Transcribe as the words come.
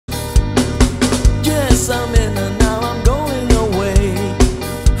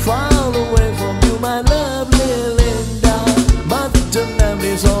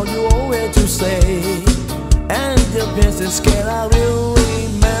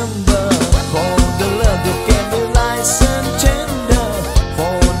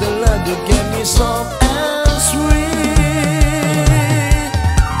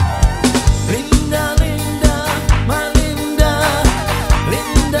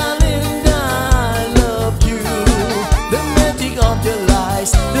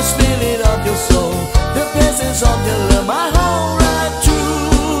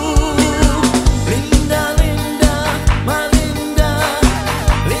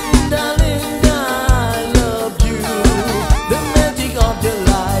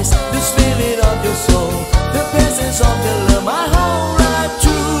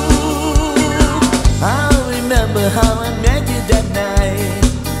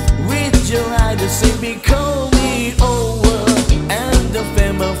simply call me over, and the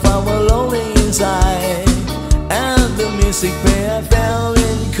fame of our lonely inside, and the music play I fell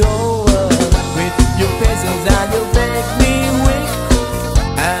in cover. With your presence and you make me weak,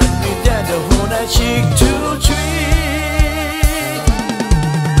 and you dare to hold that cheek to treat.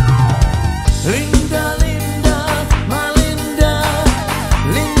 Linda, Linda, my Linda,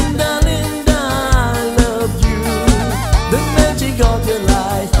 Linda, Linda, I love you. The magic of your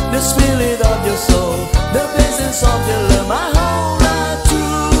life, the spirit of your soul, the presence of your love, my whole life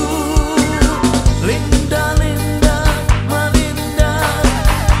too. Linda, Linda, my Linda,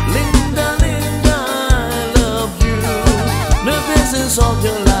 Linda, Linda, I love you. The presence of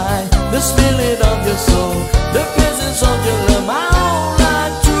your life, the spirit of your soul, the presence of your love, my whole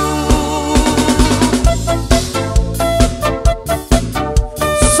life too.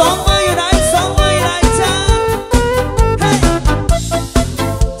 สองมืออยู่ไหนสองมืออยู่ไหนจ้าเฮ้ย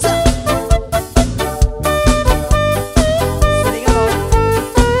จ้าสวัสดีครับผม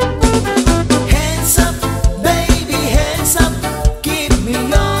Hands up, baby, hands up. Give me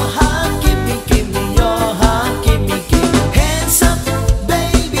your heart, give me your heart, give me. Hands up,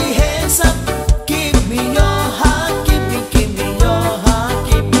 baby, hands up. Give me your heart, give me your heart,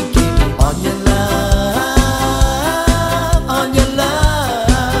 give me. On your love, on your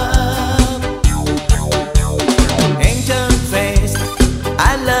love. Angel face,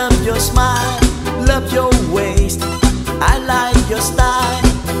 I love your smile, love your waist. I like your style.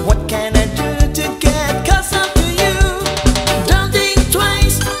 What can I do to get close up to you? Don't think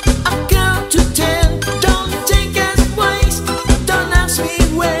twice, I'll count to 10. Don't take us twice, don't ask me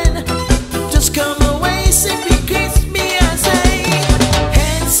when. Just come away, simply kiss me and say,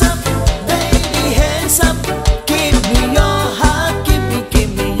 hands up, baby, hands up. Give me your heart, give me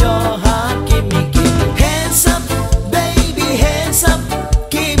your heart, give me. Hands up, baby, hands up.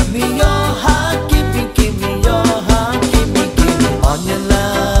 Give me your heart, give me your heart, give me. On your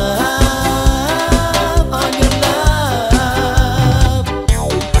love, on your love.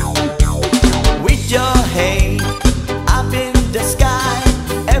 With your hate, up in the sky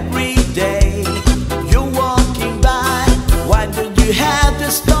every day. You're walking by, why don't you have to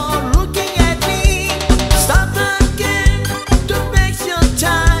stop looking at me? Stop again, don't waste your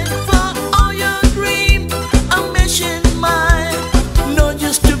time for all your dream. I'll mention mine, no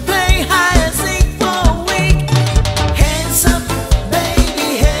use to play hide and seek for a week. Hands up, baby,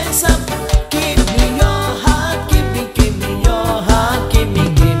 hands up. Give me your heart, give me your heart, give me.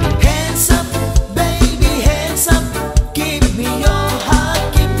 Hands up, baby, hands up. Give me your heart,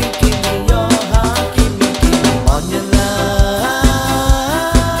 give me your heart, give me. On your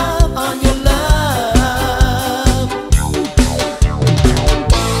love, on your love.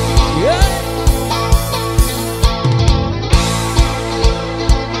 Yeah.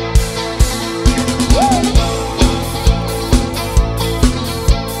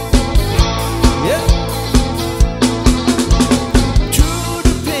 Yeah. Through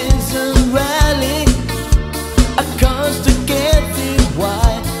the prison rally, across the gateway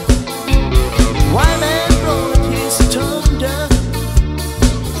wide. One man brought his thunder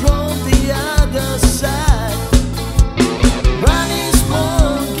from the other side. Running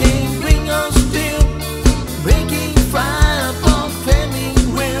smoking, bring us still, breaking fire upon flaming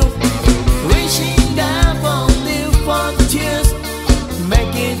wheel, reaching down for new frontiers,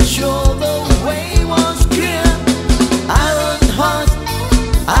 making sure the way was clear. Iron heart,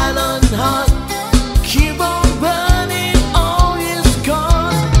 keep on burning all his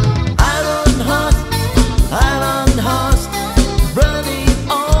cause. Iron heart, burning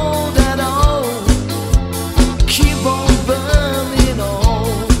all that old. Keep on burning all.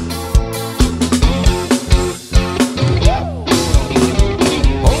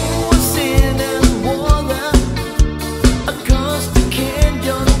 Over sin and water, across the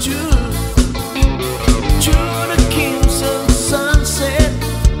canyon too. Through the crimson sunset,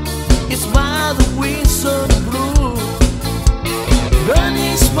 it's why the winds so blue.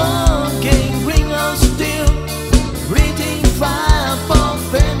 Burning smoking, bring us still, breathing fire for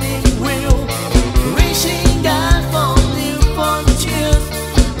flaming wheel, reaching down for new frontiers,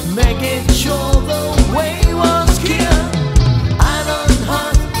 making sure the way was clear.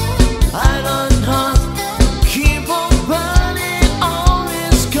 Iron heart, keep on burning all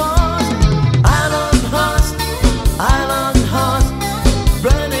its cause. Iron heart,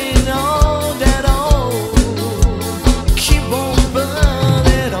 burning all that old. Keep on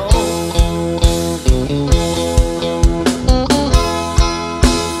burning all.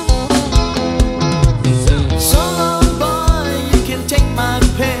 So long, boy, you can take my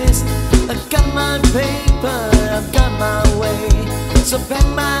pace. I've got my paper, I've got my way. So pack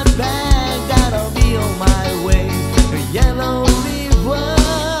my bag, that'll be on my way. A yellow river.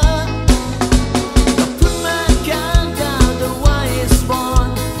 I put my gun down, the wire is born.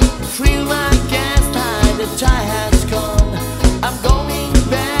 Fill my gas tank, the time has gone. I'm going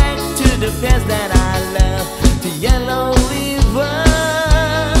back to the place that I love, the yellow river.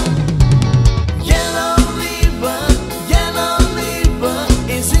 Yellow river, yellow river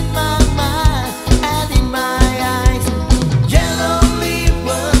is in my mind and in my eyes. Yellow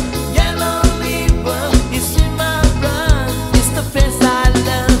river is in my blood. It's the place I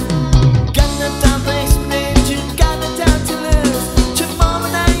love. Got no time to explain, you got no time to lose. Tomorrow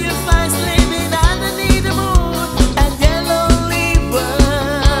night you find sleeping underneath the moon. And yellow river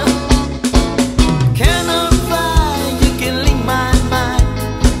cannot fly, you can link my mind.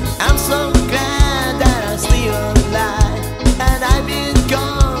 I'm so glad that I'm still alive, and I've been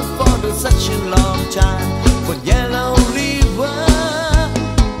gone for such a long time. For yellow river,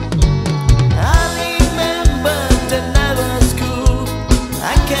 I remember the night was cool.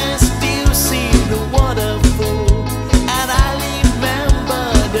 I can still see the waterfall, and I remember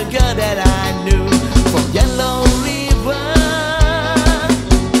the girl that I knew. From yellow river,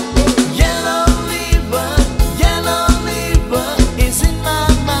 yellow river is in my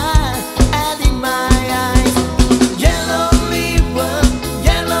mind and in my eyes. Yellow river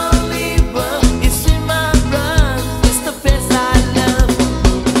is in my blood. It's the place I love.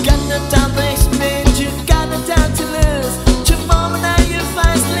 Got no time to explain, you got no time to lose. Tomorrow night you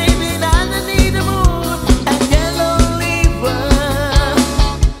find sleeping underneath the moon. And yellow river.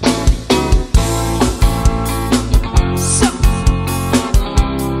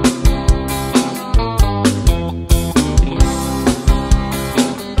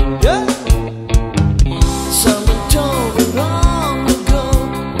 Yeah. Someone told me long ago,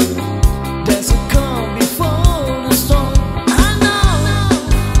 there's a calm before the storm. I know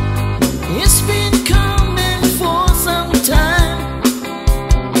it's been coming for some time.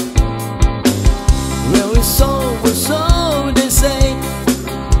 Well, it's over, so they say.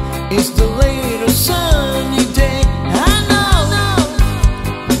 It's the later sunny day. I know,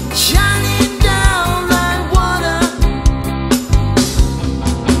 shining down like water.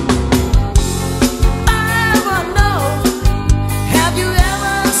 I wanna know, have you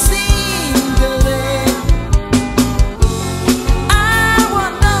ever seen the rain? I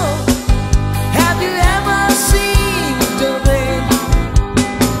wanna know, have you ever seen the rain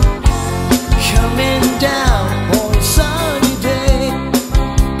coming down on a sunny day?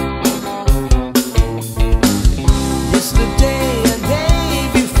 Yesterday and day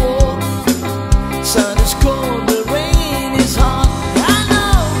before, sun is cold, the rain is hot. I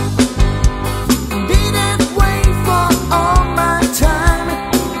know, be that way for all my time.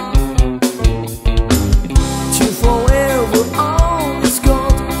 To forever all is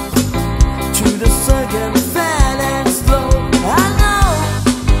gold, to the second fat and slow. I know,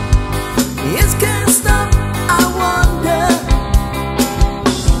 it can't stop, I wonder.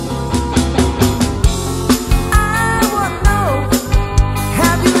 I wanna know,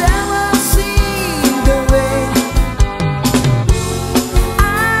 have you ever seen the rain? I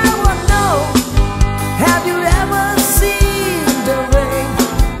wanna know, have you ever seen the rain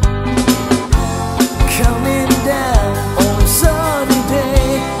coming down on a sunny day?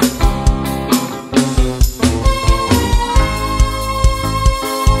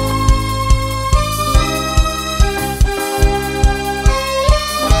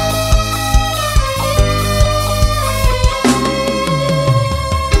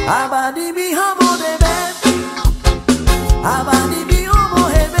 Abadi be humble.